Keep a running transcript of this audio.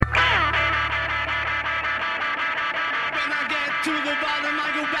bottom, I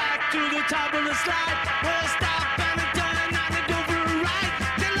go back to the top of the slide. Where I stop and I turn and I go for a ride.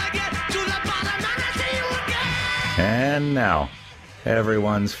 Till I get to the bottom and I see you again. And now,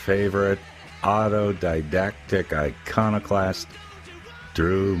 everyone's favorite autodidactic iconoclast,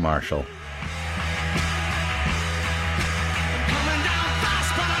 Drew Marshall. Coming down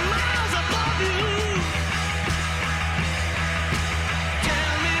fast, but I'm miles above you.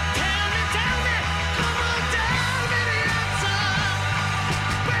 Tell me, come on, tell me the answer.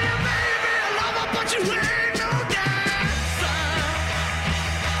 Well, you may be a lover, but you ain't no dancer.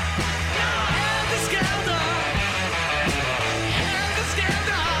 Now, Helter, Skelter. Helter,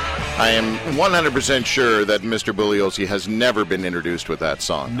 Skelter. I am 100% sure that Mr. Bugliosi has never been introduced with that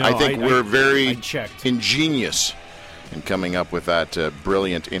song. No, I think we're I very checked. ingenious in coming up with that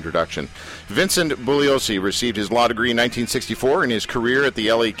brilliant introduction. Vincent Bugliosi received his law degree in 1964. In his career at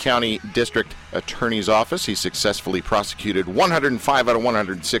the LA County District Attorney's Office, he successfully prosecuted 105 out of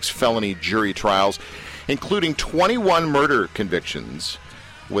 106 felony jury trials, including 21 murder convictions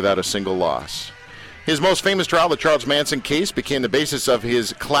without a single loss. His most famous trial, the Charles Manson case, became the basis of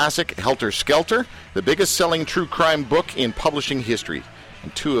his classic Helter, Skelter, the biggest-selling true crime book in publishing history.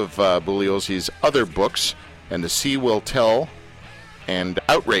 And two of Bugliosi's other books, And the Sea Will Tell and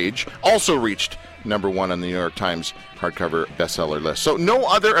Outrage, also reached number one on the New York Times hardcover bestseller list. So no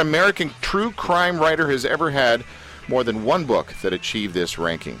other American true crime writer has ever had more than one book that achieved this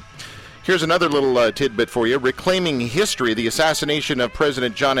ranking. Here's another little tidbit for you. Reclaiming History, the assassination of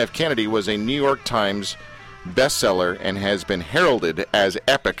President John F. Kennedy was a New York Times bestseller and has been heralded as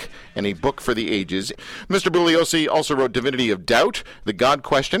epic and a book for the ages. Mr. Bugliosi also wrote Divinity of Doubt, The God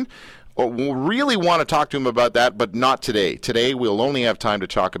Question. We'll really want to talk to him about that, but not today. Today we'll only have time to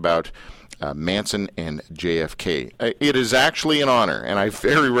talk about Manson and JFK. It is actually an honor, and I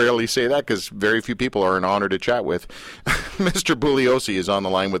very rarely say that because very few people are an honor to chat with. Mr. Bugliosi is on the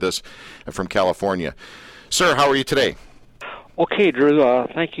line with us from California. Sir, how are you today? Okay, Drew,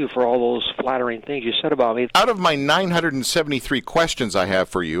 thank you for all those flattering things you said about me. Out of my 973 questions I have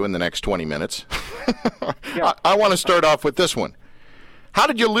for you in the next 20 minutes, Yeah. I want to start off with this one. How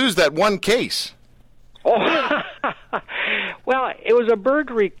did you lose that one case? Oh, well, it was a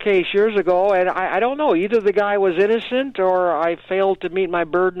burglary case years ago, and I don't know. Either the guy was innocent or I failed to meet my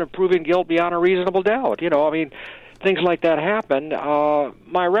burden of proving guilt beyond a reasonable doubt. You know, I mean, things like that happen.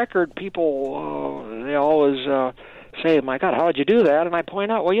 My record, people, they always say, my God, how did you do that? And I point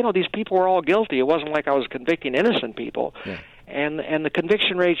out, well, you know, these people were all guilty. It wasn't like I was convicting innocent people. Yeah. And the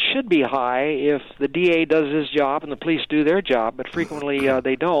conviction rate should be high if the DA does his job and the police do their job, but frequently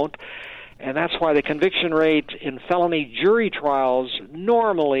they don't. And that's why the conviction rate in felony jury trials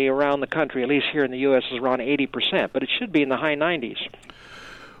normally around the country, at least here in the U.S., is around 80%, but it should be in the high 90s.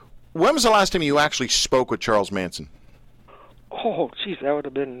 When was the last time you actually spoke with Charles Manson? Oh, geez, that would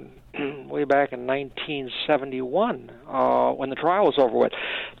have been way back in 1971 when the trial was over with.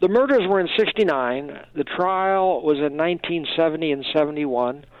 The murders were in 69. The trial was in 1970 and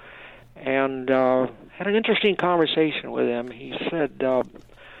 71. And had an interesting conversation with him. He said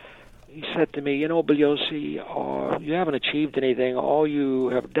to me, you know, Bugliosi, you haven't achieved anything. All you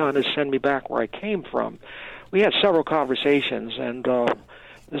have done is send me back where I came from. We had several conversations, and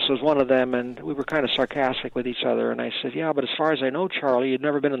this was one of them, and we were kind of sarcastic with each other. And I said, yeah, but as far as I know, Charlie, you'd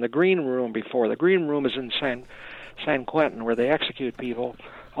never been in the green room before. The green room is in San Quentin, where they execute people,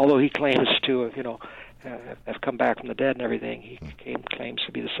 although he claims to, you know, have come back from the dead and everything. He claims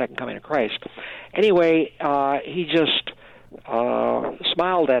to be the second coming of Christ. Anyway, he just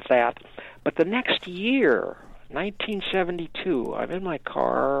smiled at that. But the next year, 1972, I'm in my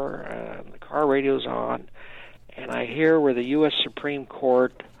car, the car radio's on, and I hear where the U.S. Supreme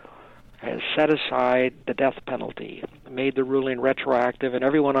Court has set aside the death penalty, made the ruling retroactive, and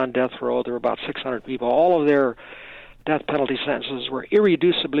everyone on death row, there were about 600 people, all of their death penalty sentences were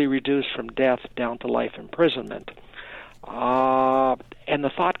irreducibly reduced from death down to life imprisonment. And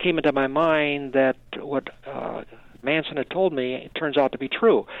the thought came into my mind that what Manson had told me, it turns out to be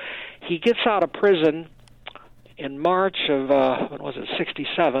true. He gets out of prison in March of,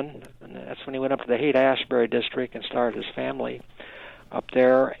 67, and that's when he went up to the Haight-Ashbury district and started his family up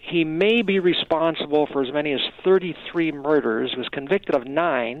there. He may be responsible for as many as 33 murders, was convicted of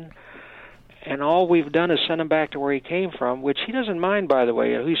 9, and all we've done is send him back to where he came from, which he doesn't mind, by the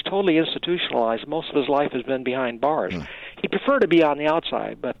way. He's totally institutionalized. Most of his life has been behind bars. He'd prefer to be on the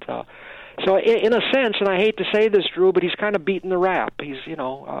outside, but... So in a sense, and I hate to say this, Drew, but he's kind of beaten the rap. He's, you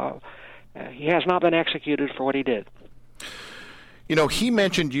know, he has not been executed for what he did. You know, he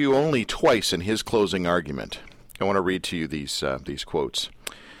mentioned you only twice in his closing argument. I want to read to you these quotes.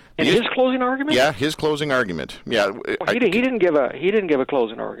 And his closing argument? Yeah, his closing argument. Yeah. Well, he didn't give a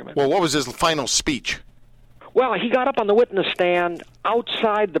closing argument. Well, what was his final speech? Well, he got up on the witness stand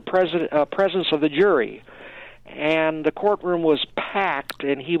outside the presence of the jury, and the courtroom was packed,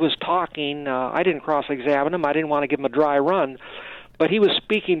 and he was talking. I didn't cross-examine him. I didn't want to give him a dry run, but he was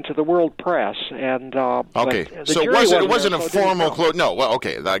speaking to the world press. And okay, so it wasn't a formal close. No, well,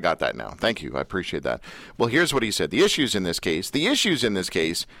 okay, I got that now. Thank you, I appreciate that. Well, here's what he said. The issues in this case. The issues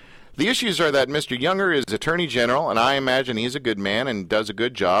are that Mr. Younger is Attorney General, and I imagine he's a good man and does a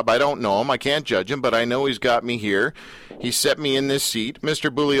good job. I don't know him. I can't judge him, but I know he's got me here. He set me in this seat. Mr.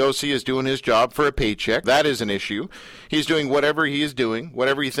 Bugliosi is doing his job for a paycheck. That is an issue. He's doing whatever he is doing,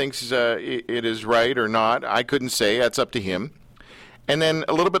 whatever he thinks it is right or not. I couldn't say. That's up to him. And then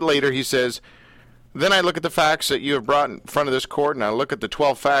a little bit later he says, then I look at the facts that you have brought in front of this court, and I look at the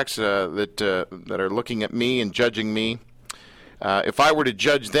 12 facts that are looking at me and judging me. If I were to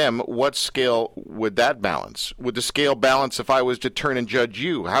judge them, what scale would that balance? Would the scale balance if I was to turn and judge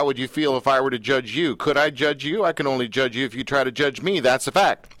you? How would you feel if I were to judge you? Could I judge you? I can only judge you if you try to judge me. That's a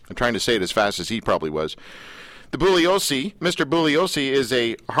fact. I'm trying to say it as fast as he probably was. Mr. Bugliosi is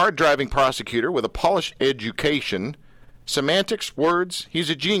a hard-driving prosecutor with a polished education. Semantics, words, he's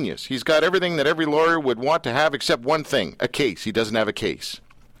a genius. He's got everything that every lawyer would want to have except one thing, a case. He doesn't have a case.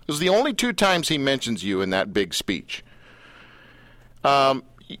 Those are the only 2 times he mentions you in that big speech.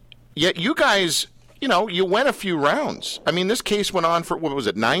 Yet you guys, you went a few rounds. I mean, this case went on for,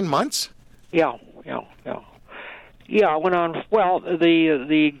 9 months? Yeah, it went on. Well,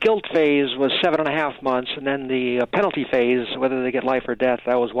 the guilt phase was 7.5 months, and then the penalty phase, whether they get life or death,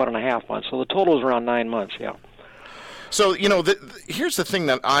 that was 1.5 months. So the total was around 9 months, yeah. So, here's the thing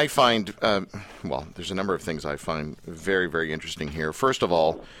that I find, there's a number of things I find very, very interesting here. First of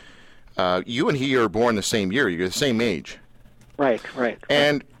all, you and he are born the same year. You're the same age. Right.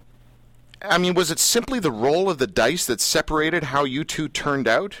 And, I mean, was it simply the roll of the dice that separated how you two turned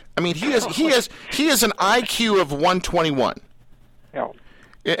out? I mean, he has an IQ of 121. Yeah.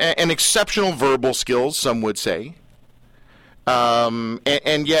 And exceptional verbal skills, some would say.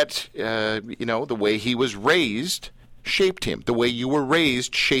 And yet, the way he was raised shaped him. The way you were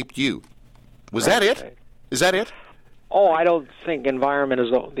raised shaped you. Was that it? Right. Is that it? Oh, I don't think environment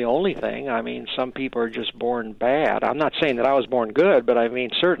is the only thing. I mean, some people are just born bad. I'm not saying that I was born good, but I mean,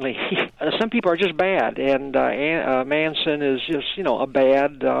 certainly some people are just bad. And Manson is just, a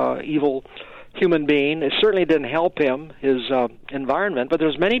bad, evil human being. It certainly didn't help him, his environment. But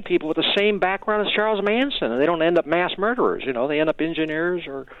there's many people with the same background as Charles Manson, and they don't end up mass murderers. They end up engineers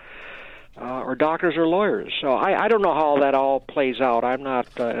or doctors or lawyers. So I don't know how that all plays out. I'm not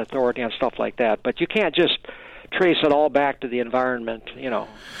an authority on stuff like that. But you can't just trace it all back to the environment,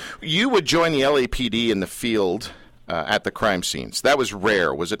 You would join the LAPD in the field at the crime scenes. That was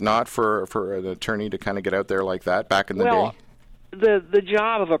rare, was it not, for an attorney to kind of get out there like that back in the day? The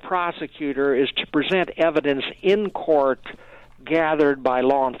job of a prosecutor is to present evidence in court gathered by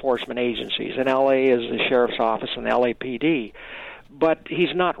law enforcement agencies. In L.A. is the Sheriff's Office and the LAPD. But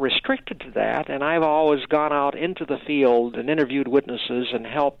he's not restricted to that, and I've always gone out into the field and interviewed witnesses and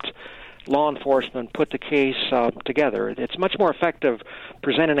helped law enforcement put the case together. It's much more effective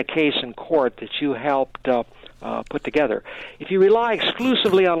presenting a case in court that you helped put together. If you rely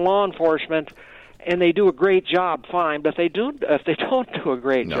exclusively on law enforcement and they do a great job, fine. But if they don't do a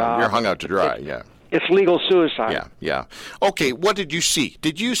great job, you're hung out to dry. Yeah. It's legal suicide. Yeah. Okay, what did you see?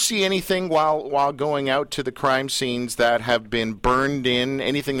 Did you see anything while going out to the crime scenes that have been burned in,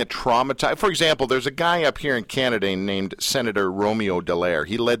 anything that traumatized? For example, there's a guy up here in Canada named Senator Romeo Dallaire.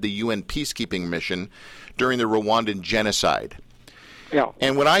 He led the UN peacekeeping mission during the Rwandan genocide. Yeah.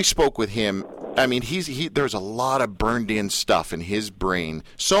 And when I spoke with him, I mean, there's a lot of burned-in stuff in his brain,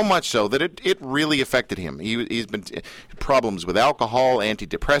 so much so that it really affected him. He's been problems with alcohol,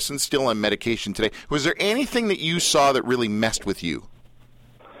 antidepressants, still on medication today. Was there anything that you saw that really messed with you?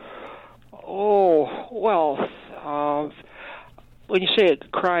 Oh, well, when you say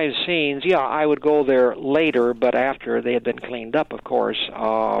at crime scenes, I would go there later, but after they had been cleaned up, of course.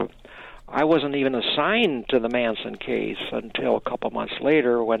 I wasn't even assigned to the Manson case until a couple months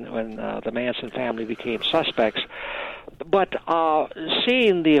later when the Manson family became suspects. But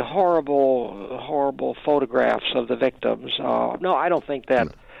seeing the horrible photographs of the victims, no, I don't think that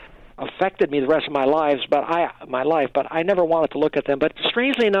affected me the rest of my life. But I never wanted to look at them. But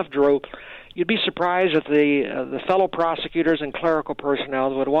strangely enough, Drew, you'd be surprised that the fellow prosecutors and clerical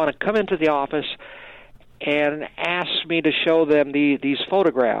personnel would want to come into the office and asked me to show them these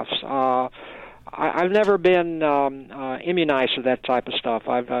photographs. I've never been immunized to that type of stuff.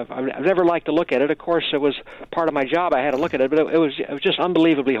 I've never liked to look at it. Of course, it was part of my job. I had to look at it, but it was just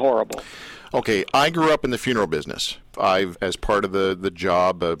unbelievably horrible. Okay, I grew up in the funeral business. As part of the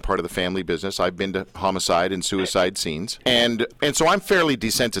job, part of the family business, I've been to homicide and suicide scenes, and so I'm fairly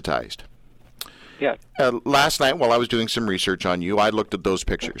desensitized. Yeah. Last night, while I was doing some research on you, I looked at those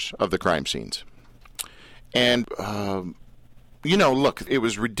pictures of the crime scenes, and look, it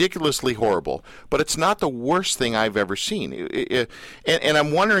was ridiculously horrible, but it's not the worst thing I've ever seen. And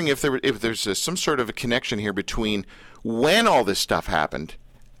I'm wondering if there's some sort of a connection here between when all this stuff happened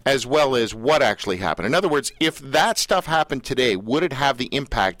as well as what actually happened. In other words, if that stuff happened today, would it have the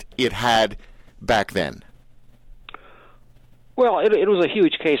impact it had back then? Well, it was a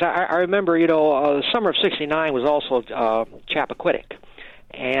huge case. I remember, the summer of '69 was also Chappaquiddick,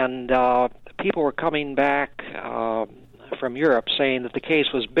 and people were coming back from Europe saying that the case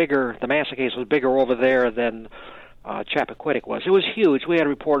was bigger, the Manson case was bigger over there than Chappaquiddick was. It was huge. We had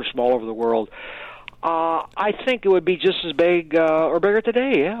reporters from all over the world. I think it would be just as big or bigger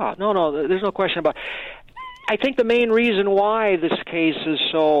today, yeah. No, there's no question about it. I think the main reason why this case is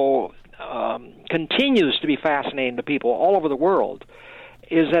so continues to be fascinating to people all over the world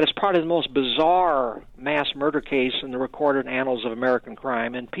is that it's part of the most bizarre mass murder case in the recorded annals of American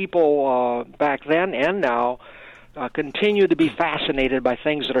crime, and people back then and now continue to be fascinated by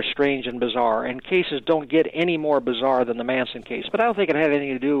things that are strange and bizarre, and cases don't get any more bizarre than the Manson case. But I don't think it had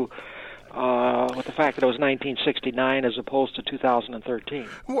anything to do with the fact that it was 1969 as opposed to 2013.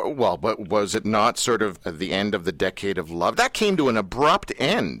 Well, but was it not sort of the end of the decade of love? That came to an abrupt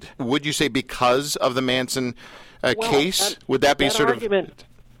end. Would you say because of the Manson case? Would that be sort argument,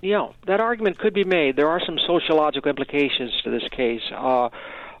 of... that argument could be made. There are some sociological implications to this case.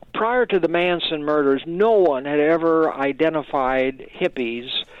 Prior to the Manson murders, no one had ever identified hippies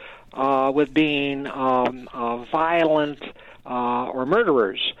with being violent or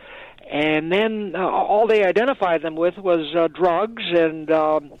murderers. And then all they identified them with was drugs and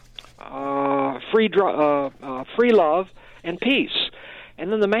free love and peace.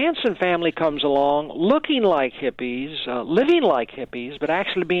 And then the Manson family comes along looking like hippies, living like hippies, but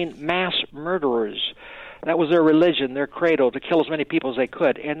actually being mass murderers. That was their religion, their credo, to kill as many people as they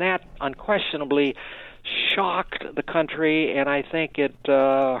could. And that unquestionably shocked the country, and I think it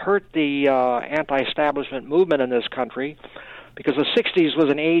hurt the anti-establishment movement in this country, because the 60s was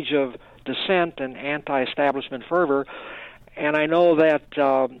an age of dissent and anti-establishment fervor. And I know that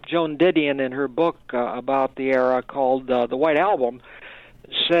Joan Didion, in her book about the era called The White Album,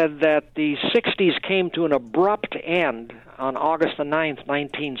 said that the 60s came to an abrupt end on August the 9th,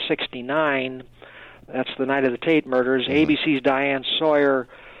 1969. That's the night of the Tate murders. ABC's Diane Sawyer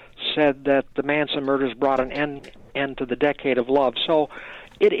said that the Manson murders brought an end to the decade of love. So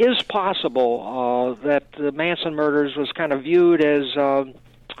it is possible that the Manson murders was kind of viewed as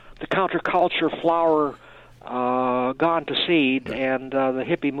the counterculture flower gone to seed, and the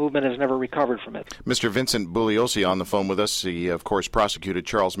hippie movement has never recovered from it. Mr. Vincent Bugliosi on the phone with us. He, of course, prosecuted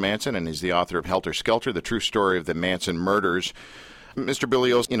Charles Manson, and is the author of Helter, Skelter, the true story of the Manson murders. Mr.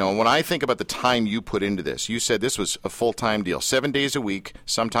 Bugliosi, when I think about the time you put into this, you said this was a full-time deal, 7 days a week,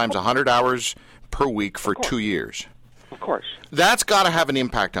 sometimes 100 hours per week for 2 years. Of course. That's got to have an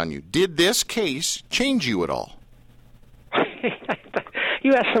impact on you. Did this case change you at all?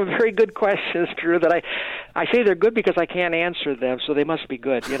 You ask some very good questions, Drew, that I say they're good because I can't answer them, so they must be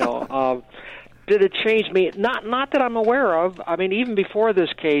good, Did it change me? Not that I'm aware of. I mean, even before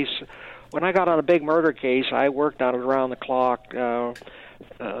this case, when I got on a big murder case, I worked on it around the clock. The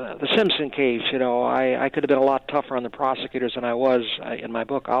Simpson case, I could have been a lot tougher on the prosecutors than I was in my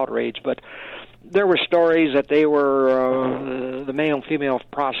book, Outrage, but there were stories that they were, the male and female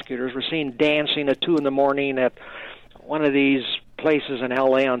prosecutors were seen dancing at 2 in the morning at one of these places in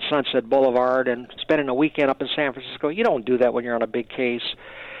L.A. on Sunset Boulevard and spending a weekend up in San Francisco. You don't do that when you're on a big case.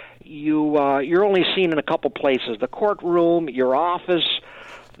 You're only seen in a couple places: the courtroom, your office,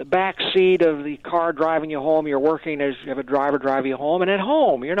 the back seat of the car driving you home. You're working as you have a driver drive you home, and at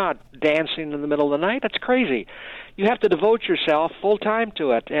home you're not dancing in the middle of the night. That's crazy. You have to devote yourself full time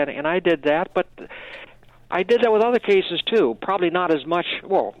to it, and I did that. But I did that with other cases too. Probably not as much.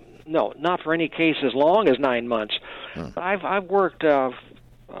 Well, no, not for any case as long as 9 months. But I've worked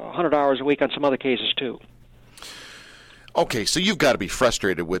 100 hours a week on some other cases too. Okay, so you've got to be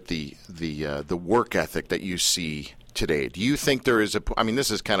frustrated with the work ethic that you see today. Do you think there is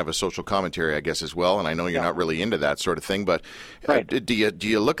this is kind of a social commentary, I guess, as well, and I know you're not really into that sort of thing, but right. Do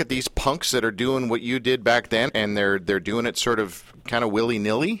you look at these punks that are doing what you did back then, and they're doing it sort of kind of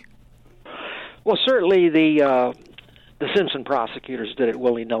willy-nilly? Well, certainly the Simpson prosecutors did it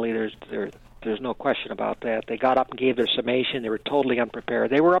willy-nilly. There's no question about that. They got up and gave their summation. They were totally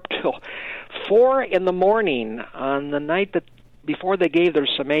unprepared. They were up till 4 in the morning on the night before they gave their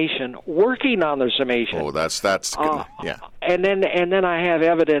summation, working on their summation. Oh, that's good. Yeah. And then I have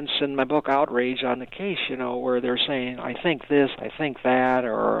evidence in my book Outrage on the case, where they're saying, I think this, I think that,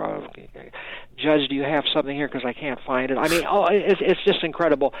 or Judge, do you have something here because I can't find it? I mean, it's just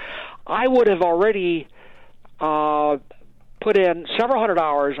incredible. I would have already put in several hundred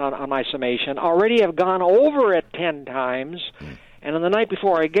hours on my summation, already have gone over it 10 times, and on the night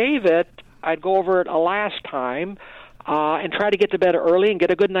before I gave it, I'd go over it a last time, and try to get to bed early and get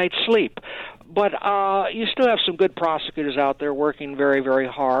a good night's sleep. But you still have some good prosecutors out there working very, very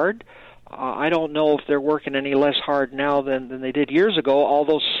hard. I don't know if they're working any less hard now than they did years ago,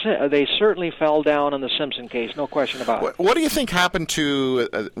 although they certainly fell down in the Simpson case, no question about it. What do you think happened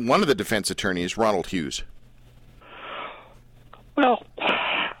to one of the defense attorneys, Ronald Hughes? Well,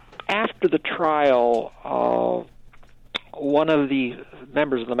 after the trial, one of the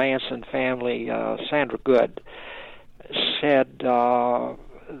members of the Manson family, Sandra Good, said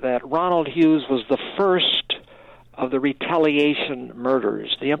that Ronald Hughes was the first of the retaliation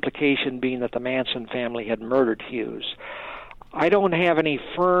murders, the implication being that the Manson family had murdered Hughes. I don't have any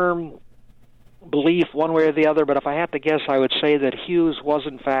firm belief one way or the other, but if I had to guess, I would say that Hughes was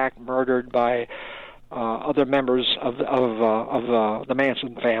in fact murdered by other members of the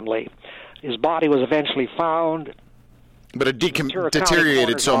Manson family. His body was eventually found. But it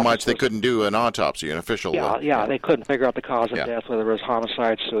deteriorated so much they couldn't do an autopsy, an official. Yeah, they couldn't figure out the cause of death, whether it was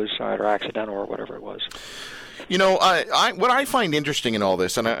homicide, suicide, or accidental, or whatever it was. What I find interesting in all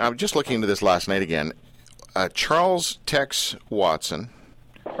this, and I'm just looking into this last night again, Charles Tex Watson,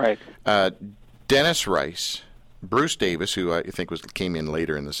 right, Dennis Rice, Bruce Davis, who I think came in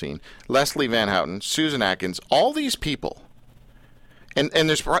later in the scene, Leslie Van Houten, Susan Atkins, all these people. And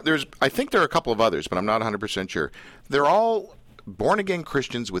there's I think there are a couple of others, but I'm not 100% sure. They're all born-again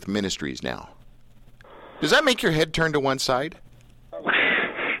Christians with ministries now. Does that make your head turn to one side?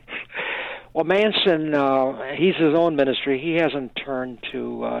 Well, Manson, he's his own ministry. He hasn't turned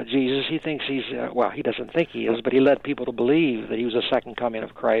to Jesus. He thinks he doesn't think he is, but he led people to believe that he was the second coming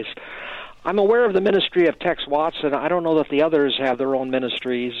of Christ. I'm aware of the ministry of Tex Watson. I don't know that the others have their own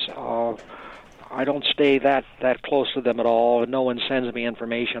ministries. I don't stay that close to them at all. No one sends me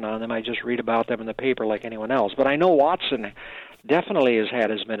information on them. I just read about them in the paper like anyone else. But I know Watson definitely has had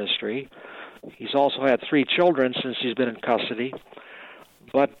his ministry. He's also had 3 children since he's been in custody.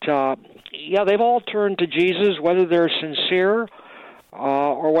 But, they've all turned to Jesus, whether they're sincere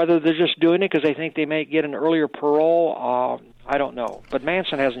or whether they're just doing it because they think they may get an earlier parole. I don't know. But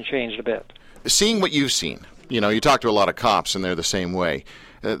Manson hasn't changed a bit. Seeing what you've seen, you talk to a lot of cops and they're the same way.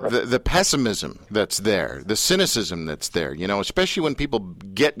 The pessimism that's there, the cynicism that's there, especially when people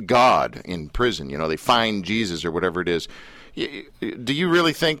get God in prison, they find Jesus or whatever it is. Do you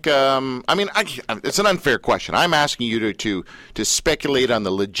really think? It's an unfair question. I'm asking you to speculate on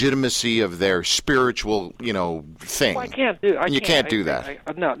the legitimacy of their spiritual, thing. Well, I can't do. You can't do that.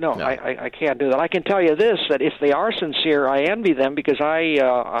 I can't do that. I can tell you this: that if they are sincere, I envy them because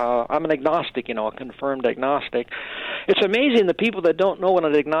I'm an agnostic, a confirmed agnostic. It's amazing the people that don't know what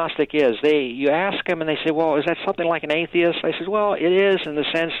an agnostic is. You ask them and they say, "Well, is that something like an atheist?" I said, "Well, it is in the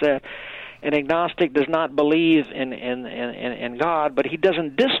sense that." An agnostic does not believe in God, but he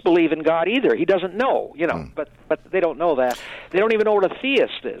doesn't disbelieve in God either. He doesn't know, but they don't know that. They don't even know what a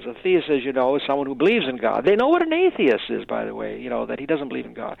theist is. A theist, as you know, is someone who believes in God. They know what an atheist is, by the way, that he doesn't believe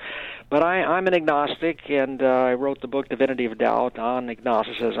in God. But I'm an agnostic, and I wrote the book Divinity of Doubt on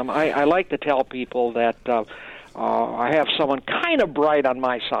agnosticism. I like to tell people that I have someone kind of bright on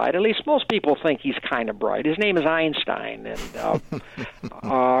my side. At least most people think he's kind of bright. His name is Einstein, and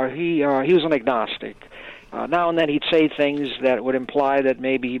he was an agnostic. Now and then he'd say things that would imply that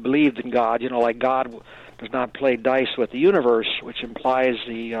maybe he believed in God, like God does not play dice with the universe, which implies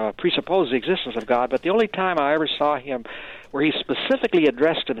the presupposes the existence of God. But the only time I ever saw him where he specifically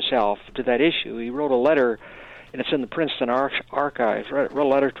addressed himself to that issue, he wrote a letter, and it's in the Princeton archives, wrote a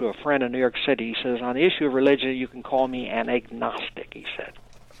letter to a friend in New York City. He says, on the issue of religion, you can call me an agnostic, he said.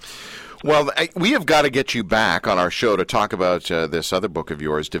 Well, we have got to get you back on our show to talk about this other book of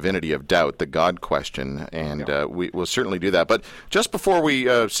yours, Divinity of Doubt, The God Question, and we will certainly do that. But just before we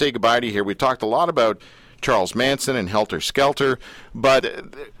say goodbye to you here, we talked a lot about Charles Manson and Helter Skelter, but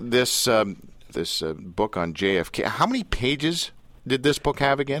this book on JFK, how many pages did this book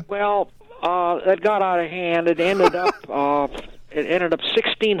have again? Well, it got out of hand. It ended up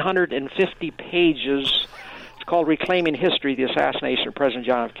 1,650 pages. It's called Reclaiming History: The Assassination of President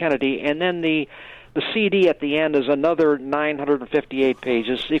John F. Kennedy. And then the The CD at the end is another 958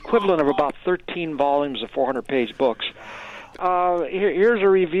 pages, the equivalent of about 13 volumes of 400-page books. Here's a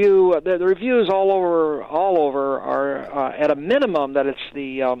review. The reviews all over are at a minimum that it's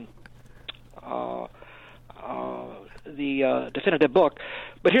the definitive book.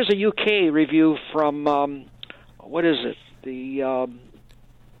 But here's a UK review from what is it? The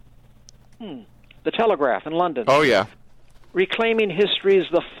Telegraph in London. Oh yeah. Reclaiming history is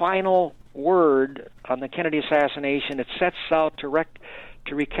the final word on the Kennedy assassination. It sets out to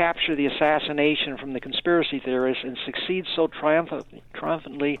recapture the assassination from the conspiracy theorists and succeeds so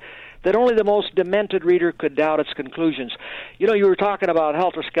triumphantly that only the most demented reader could doubt its conclusions. You know, you were talking about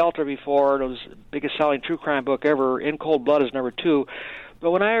Helter, Skelter before. It was the biggest selling true crime book ever. In Cold Blood is number 2.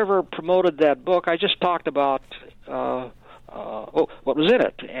 But when I ever promoted that book, I just talked about what was in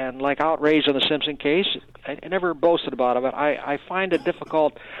it. And like Outrage on the Simpson case, I never boasted about it. But I find it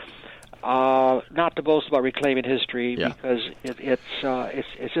difficult not to boast about reclaiming history because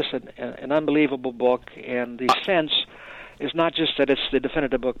it's just an unbelievable book, and the sense is not just that it's the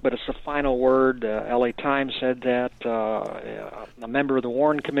definitive book, but it's the final word. L.A. Times said that. A member of the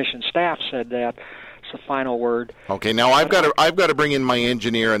Warren Commission staff said that. It's the final word. Okay, now I've got to bring in my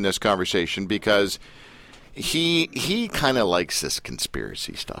engineer in this conversation because he kind of likes this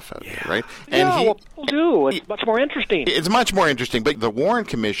conspiracy stuff out there, right? And people do. It's much more interesting. It's much more interesting, but the Warren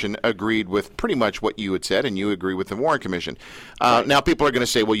Commission agreed with pretty much what you had said, and you agree with the Warren Commission. Right. Now, people are going to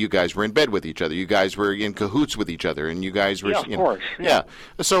say, well, you guys were in bed with each other. You guys were in cahoots with each other, and you guys were... Yeah, of course. Yeah.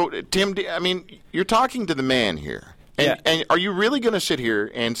 So, Tim, I mean, you're talking to the man here. And are you really going to sit here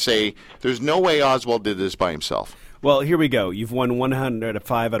and say, there's no way Oswald did this by himself? Well, here we go. You've won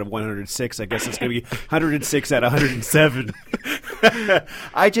 105 out of 106. I guess it's going to be 106 out of 107.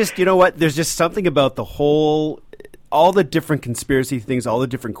 I just, you know what? There's just something about all the different conspiracy things, all the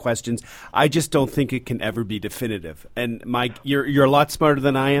different questions. I just don't think it can ever be definitive. And Mike, you're a lot smarter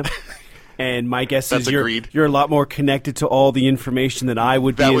than I am. And my guess is you're a lot more connected to all the information than I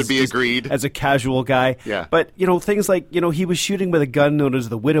would be. That would be agreed. As a casual guy. Yeah. But, things like, he was shooting with a gun known as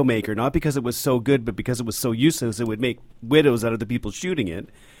the Widowmaker, not because it was so good, but because it was so useless, it would make widows out of the people shooting it.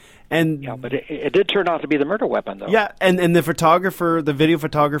 And yeah, but it did turn out to be the murder weapon, though. Yeah, and the video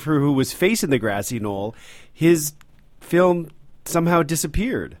photographer who was facing the grassy knoll, his film somehow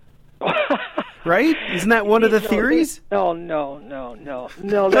disappeared. Right? Isn't that one of the theories? No.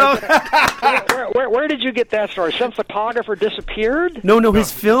 Where did you get that story? Some photographer disappeared? No,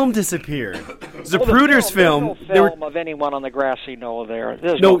 his film disappeared. It was a Zapruder's film. There's no film of anyone on the grassy knoll there.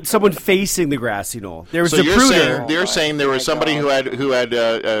 Someone facing the grassy knoll. There was so Zapruder. You're saying there was somebody who had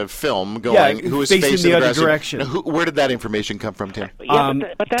a film going who was facing the other grassy direction. Now, where did that information come from, Tim? But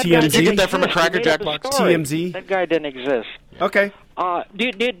that TMZ. Did you get that from a Cracker Jack box? TMZ. That guy didn't exist. Okay. Do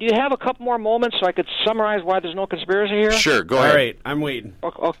you have a couple more moments so I could summarize why there's no conspiracy here? Sure, go ahead. All right, I'm waiting.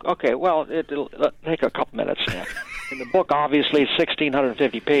 Okay, well, it'll take a couple minutes. In the book, obviously, it's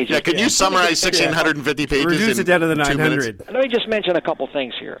 1,650 pages. Yeah, can you summarize 1,650 pages Reduce it down to the 900. Let me just mention a couple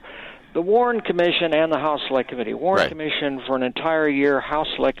things here. The Warren Commission and the House Select Committee. Warren Commission for an entire year, House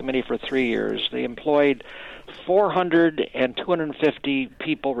Select Committee for 3 years. They employed 400 and 250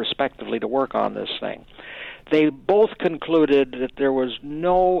 people, respectively, to work on this thing. They both concluded that there was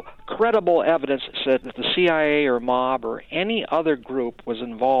no credible evidence that said that the CIA or mob or any other group was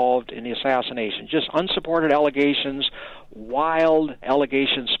involved in the assassination. Just unsupported allegations, wild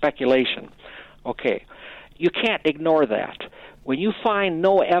allegations, speculation. Okay, you can't ignore that. When you find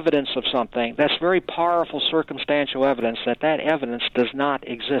no evidence of something, that's very powerful circumstantial evidence that evidence does not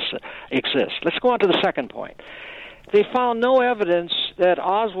exist. Let's go on to the second point. They found no evidence that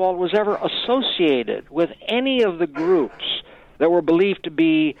Oswald was ever associated with any of the groups that were believed to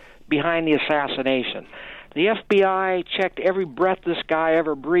be behind the assassination. The FBI checked every breath this guy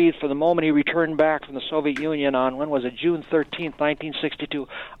ever breathed from the moment he returned back from the Soviet Union on, when was it, June 13th, 1962,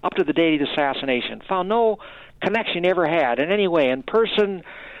 up to the date of the assassination. Found no connection he ever had in any way, in person,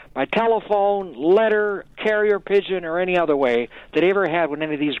 by telephone, letter, carrier pigeon, or any other way that he ever had with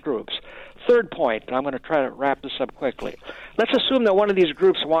any of these groups. Third point, I'm going to try to wrap this up quickly. Let's assume that one of these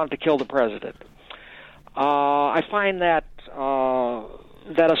groups wanted to kill the president. I find that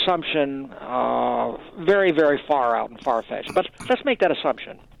assumption very, very far out and far-fetched. But let's make that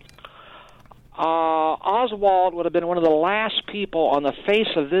assumption. Oswald would have been one of the last people on the face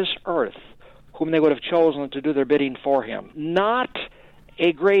of this earth whom they would have chosen to do their bidding for him. Not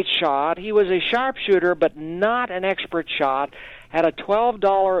a great shot. He was a sharpshooter, but not an expert shot. Had a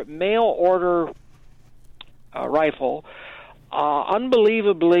 $12 mail-order rifle.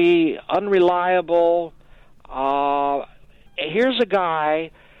 Unbelievably unreliable. Here's a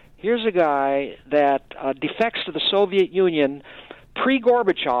guy. Here's a guy that defects to the Soviet Union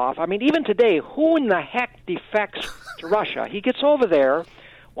pre-Gorbachev. I mean, even today, who in the heck defects to Russia? He gets over there,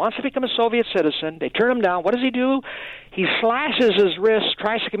 wants to become a Soviet citizen. They turn him down. What does he do? He slashes his wrist,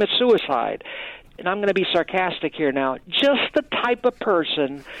 tries to commit suicide. And I'm going to be sarcastic here now. Just the type of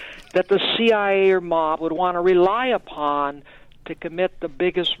person that the CIA or mob would want to rely upon to commit the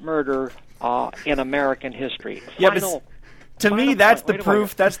biggest murder in American history. To me, that's the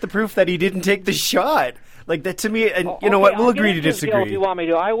proof. That's the proof that he didn't take the shot. Like that to me, and you know what? We'll agree to disagree. If you want me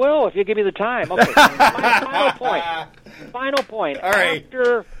to, I will. If you give me the time. Okay. Final point. Final point. All right.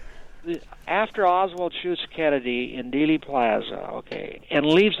 After Oswald shoots Kennedy in Dealey Plaza, okay, and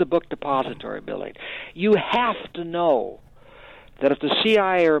leaves the book depository building, you have to know that if the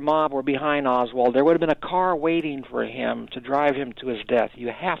CIA or mob were behind Oswald, there would have been a car waiting for him to drive him to his death. You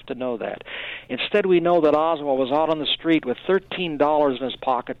have to know that. Instead, we know that Oswald was out on the street with $13 in his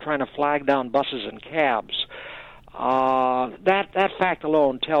pocket trying to flag down buses and cabs. That fact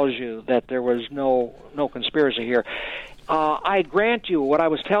alone tells you that there was no conspiracy here. I grant you what I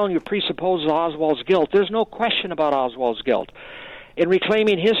was telling you presupposes Oswald's guilt. There's no question about Oswald's guilt. In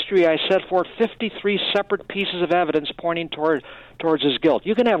Reclaiming History, I set forth 53 separate pieces of evidence pointing towards his guilt.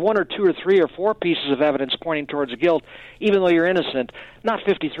 You can have 1 or 2 or 3 or 4 pieces of evidence pointing towards guilt, even though you're innocent, not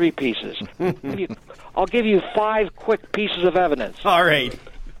 53 pieces. I'll give you 5 quick pieces of evidence. All right.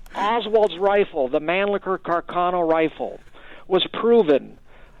 Oswald's rifle, the Mannlicher Carcano rifle, was proven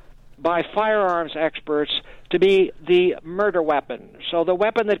by firearms experts to be the murder weapon. So the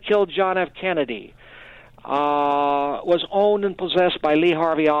weapon that killed John F. Kennedy was owned and possessed by Lee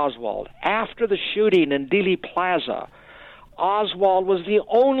Harvey Oswald. After the shooting in Dealey Plaza, Oswald was the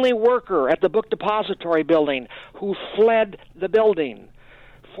only worker at the book depository building who fled the building.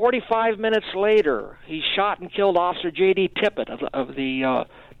 45 minutes later, he shot and killed Officer J.D. Tippett of the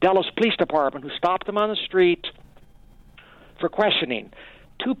Dallas Police Department, who stopped him on the street for questioning.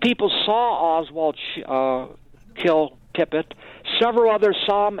 2 people saw Oswald kill Tippett. Several others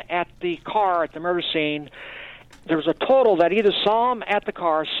saw him at the car at the murder scene. There was a total that either saw him at the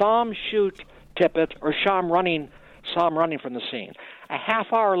car, saw him shoot Tippett, or saw him running from the scene. A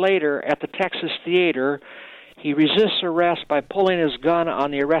half hour later, at the Texas Theater, he resists arrest by pulling his gun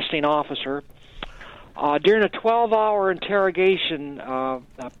on the arresting officer. During a 12-hour interrogation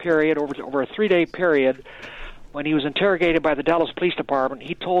period, over a 3-day period, when he was interrogated by the Dallas Police Department,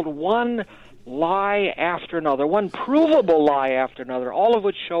 he told one lie after another, one provable lie after another, all of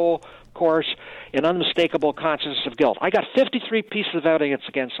which show, of course, an unmistakable consciousness of guilt. I got 53 pieces of evidence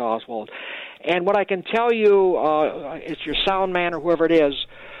against Oswald. And what I can tell you, it's your sound man or whoever it is,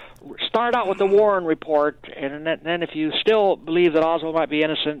 start out with the Warren Report, and then if you still believe that Oswald might be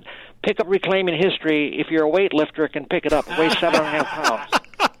innocent, pick up Reclaiming History. If you're a weightlifter, can pick it up. It weighs 7.5 pounds.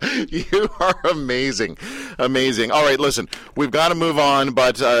 You are amazing. Amazing. All right, listen, we've got to move on,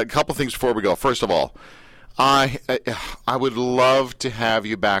 but a couple things before we go. First of all, I would love to have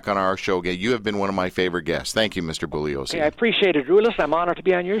you back on our show again. You have been one of my favorite guests. Thank you, Mr. Bugliosi. Hey, I appreciate it, Drew. Listen, I'm honored to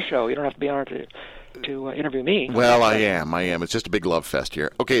be on your show. You don't have to be honored to interview me. Well, I am. It's just a big love fest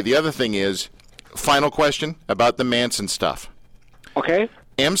here. Okay, the other thing is, final question about the Manson stuff. Okay.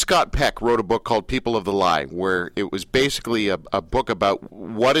 M. Scott Peck wrote a book called People of the Lie, where it was basically a book about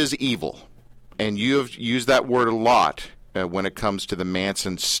what is evil. And you have used that word a lot when it comes to the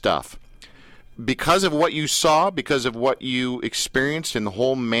Manson stuff. Because of what you saw, because of what you experienced in the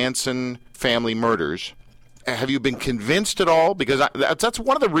whole Manson family murders, have you been convinced at all? Because that's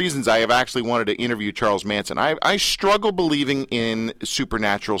one of the reasons I have actually wanted to interview Charles Manson. I struggle believing in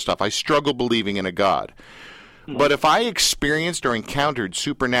supernatural stuff. I struggle believing in a God. But if I experienced or encountered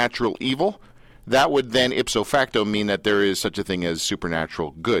supernatural evil, that would then ipso facto mean that there is such a thing as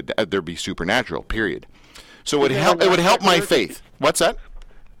supernatural good. There'd be supernatural, period. So it would help my faith. What's that?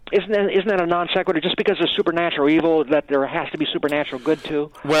 Isn't that a non sequitur? Just because there's supernatural evil, that there has to be supernatural good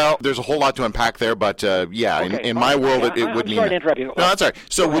too? Well, there's a whole lot to unpack there, but yeah, okay. in my world, it would mean. I'm sorry to interrupt you. No, that's all right.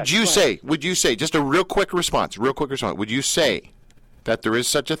 So would you say, just a real quick response, would you say that there is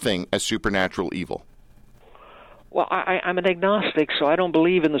such a thing as supernatural evil? Well, I'm an agnostic, so I don't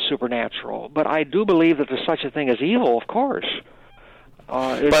believe in the supernatural, but I do believe that there's such a thing as evil, of course.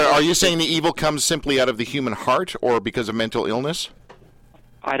 But are you saying the evil comes simply out of the human heart or because of mental illness?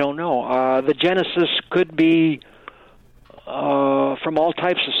 I don't know. The genesis could be from all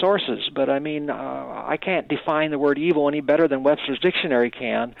types of sources, but I mean, I can't define the word evil any better than Webster's Dictionary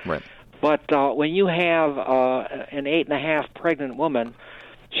can. Right. But when you have an 8.5 pregnant woman,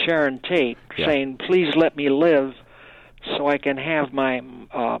 Sharon Tate, saying, "Please let me live so I can have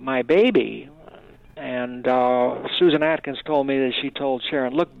my baby," And Susan Atkins told me that she told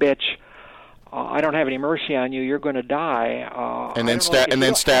Sharon, "Look, bitch, I don't have any mercy on you. You're going to die." And then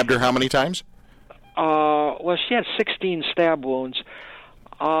stabbed her how many times? Well, she had 16 stab wounds.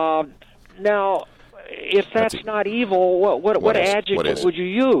 Now, if that's not evil, what adjective would you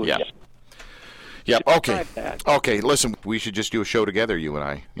use? Yeah. Yeah. Okay. Okay. Listen, we should just do a show together, you and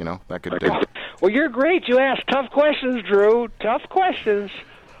I. You know, that could. Well, you're great. You ask tough questions, Drew. Tough questions.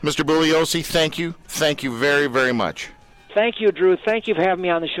 Mr. Bugliosi, thank you. Thank you very, very much. Thank you, Drew. Thank you for having me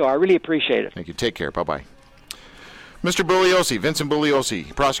on the show. I really appreciate it. Thank you. Take care. Bye-bye. Mr. Bugliosi, Vincent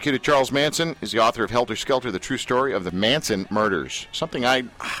Bugliosi, prosecuted Charles Manson, is the author of Helter, Skelter, the true story of the Manson murders. Something I,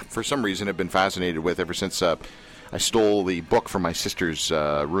 for some reason, have been fascinated with ever since I stole the book from my sister's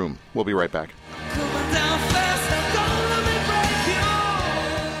room. We'll be right back.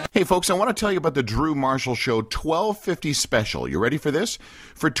 Hey folks, I want to tell you about the Drew Marshall Show 1250 special. You ready for this?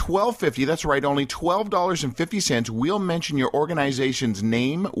 For $12.50, that's right, only $12.50, we'll mention your organization's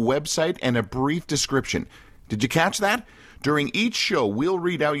name, website, and a brief description. Did you catch that? During each show, we'll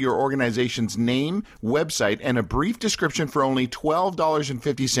read out your organization's name, website, and a brief description for only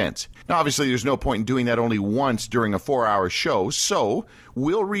 $12.50. Now, obviously, there's no point in doing that only once during a 4-hour show, so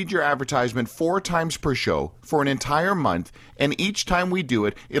we'll read your advertisement 4 times per show for an entire month, and each time we do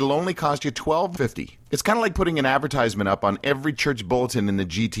it, it'll only cost you $12.50. It's kind of like putting an advertisement up on every church bulletin in the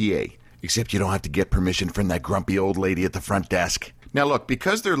GTA, except you don't have to get permission from that grumpy old lady at the front desk. Now look,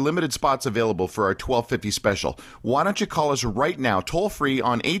 because there are limited spots available for our $12.50 special, why don't you call us right now, toll-free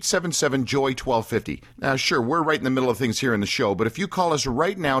on 877-JOY-1250. Now sure, we're right in the middle of things here in the show, but if you call us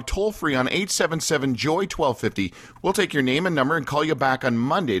right now, toll-free on 877-JOY-1250, we'll take your name and number and call you back on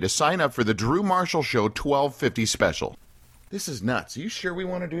Monday to sign up for the Drew Marshall Show 1250 special. This is nuts. Are you sure we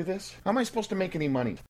want to do this? How am I supposed to make any money?